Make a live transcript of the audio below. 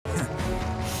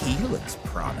He looks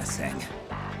promising.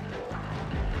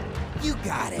 You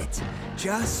got it.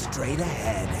 Just straight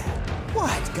ahead.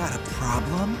 What, got a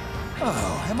problem?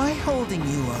 Oh, am I holding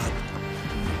you up?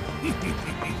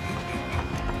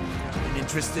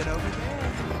 Interested over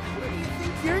there? Where do you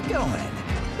think you're going?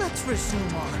 Let's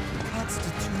resume our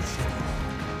constitution.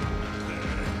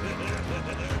 Interested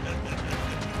over there?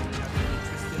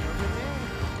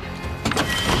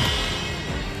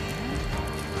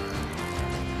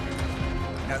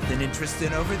 Nothing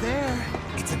interesting over there.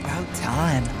 It's about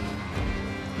time.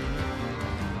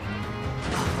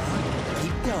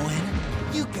 Keep going.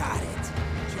 You got it.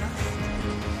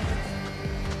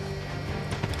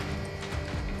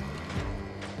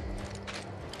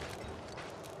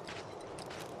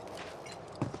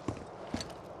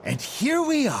 And here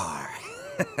we are.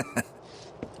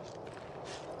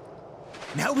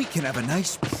 Now we can have a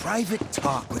nice private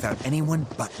talk without anyone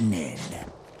butting in.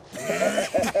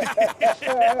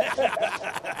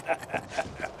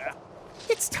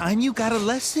 It's time you got a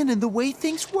lesson in the way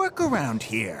things work around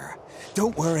here.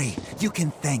 Don't worry, you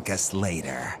can thank us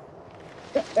later.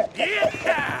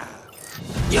 Yeah!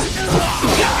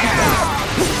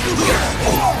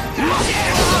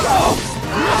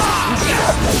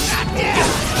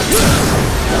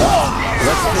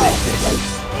 Let's finish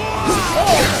this.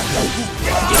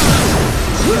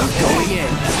 Going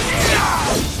in.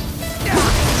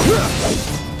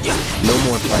 No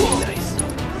more playing nice.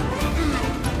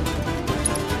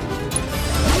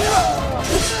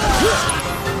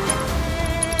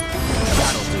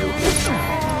 That'll do.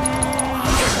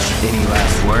 Any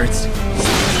last words?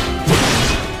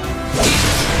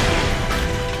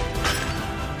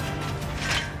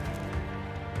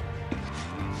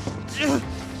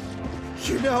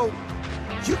 You know,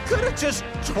 you could have just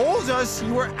told us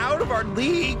you were out of our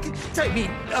league. I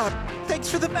mean, thanks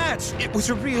for the match. It was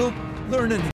a real learning